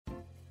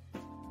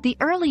The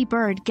early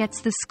bird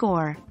gets the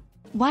score.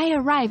 Why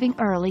arriving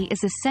early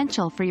is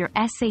essential for your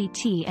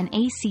SAT and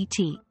ACT.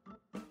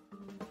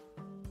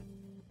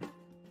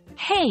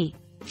 Hey,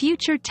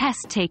 future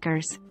test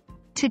takers!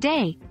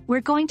 Today,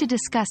 we're going to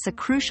discuss a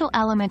crucial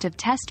element of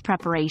test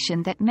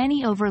preparation that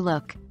many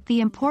overlook: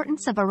 the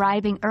importance of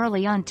arriving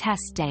early on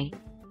test day.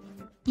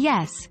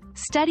 Yes,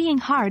 studying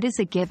hard is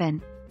a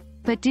given.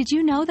 But did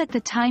you know that the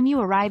time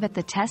you arrive at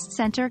the test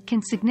center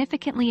can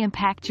significantly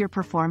impact your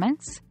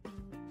performance?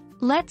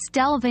 Let's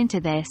delve into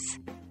this.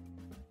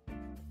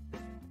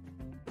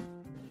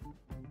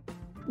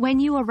 When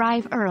you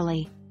arrive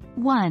early.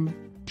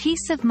 1.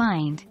 Peace of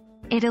mind.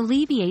 It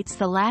alleviates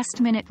the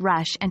last-minute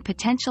rush and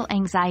potential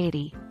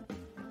anxiety.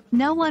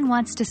 No one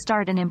wants to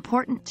start an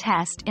important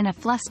test in a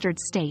flustered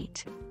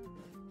state.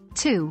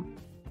 2.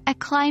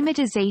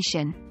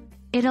 Acclimatization.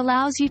 It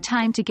allows you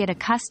time to get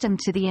accustomed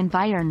to the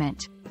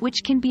environment,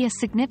 which can be a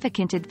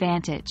significant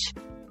advantage.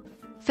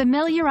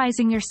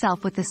 Familiarizing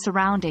yourself with the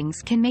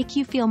surroundings can make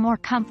you feel more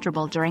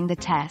comfortable during the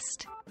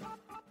test.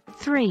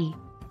 3.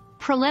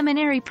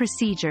 Preliminary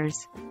procedures.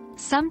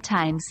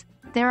 Sometimes,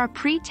 there are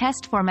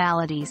pre-test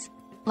formalities,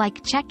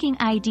 like checking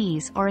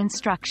IDs or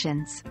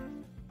instructions.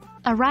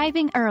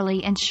 Arriving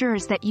early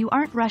ensures that you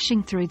aren't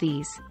rushing through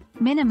these,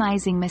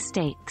 minimizing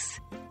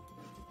mistakes.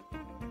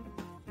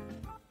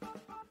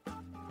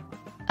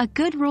 A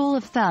good rule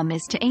of thumb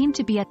is to aim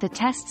to be at the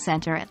test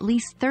center at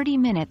least 30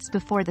 minutes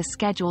before the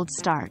scheduled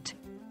start.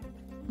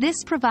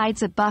 This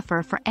provides a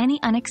buffer for any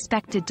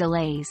unexpected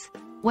delays,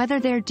 whether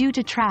they're due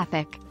to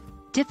traffic,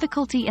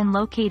 difficulty in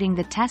locating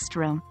the test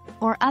room,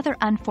 or other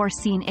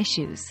unforeseen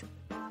issues.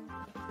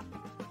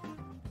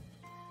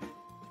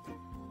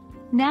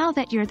 Now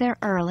that you're there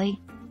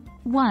early.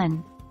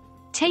 1.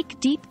 Take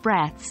deep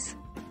breaths.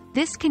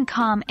 This can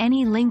calm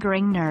any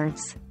lingering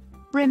nerves.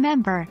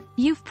 Remember,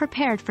 you've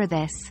prepared for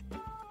this.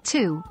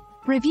 2.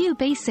 Review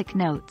basic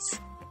notes.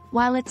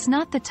 While it's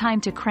not the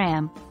time to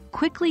cram,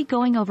 quickly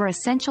going over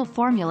essential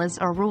formulas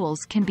or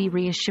rules can be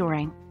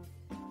reassuring.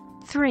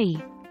 3.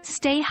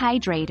 Stay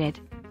hydrated.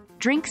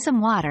 Drink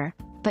some water,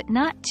 but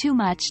not too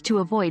much to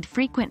avoid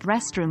frequent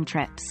restroom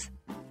trips.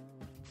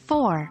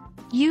 4.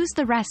 Use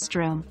the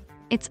restroom.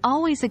 It's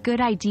always a good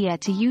idea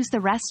to use the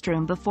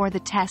restroom before the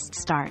test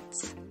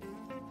starts.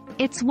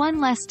 It's one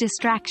less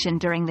distraction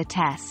during the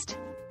test.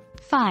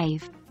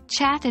 5.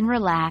 Chat and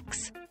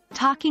relax.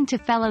 Talking to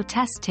fellow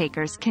test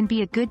takers can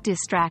be a good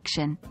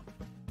distraction.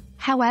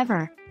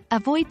 However,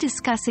 avoid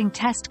discussing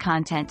test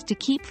content to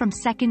keep from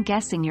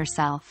second-guessing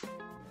yourself.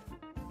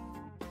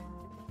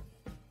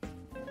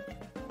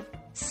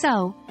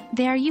 So,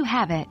 there you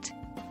have it.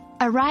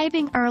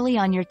 Arriving early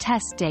on your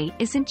test day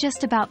isn't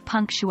just about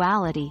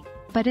punctuality,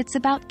 but it's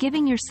about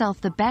giving yourself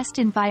the best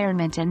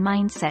environment and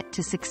mindset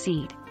to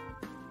succeed.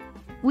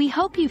 We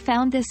hope you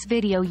found this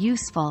video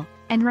useful,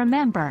 and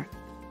remember,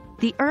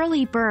 the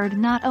early bird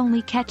not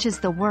only catches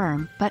the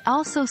worm but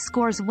also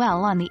scores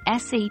well on the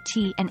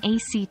SAT and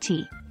ACT.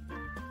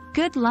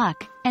 Good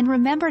luck, and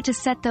remember to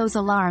set those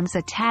alarms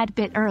a tad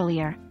bit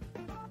earlier.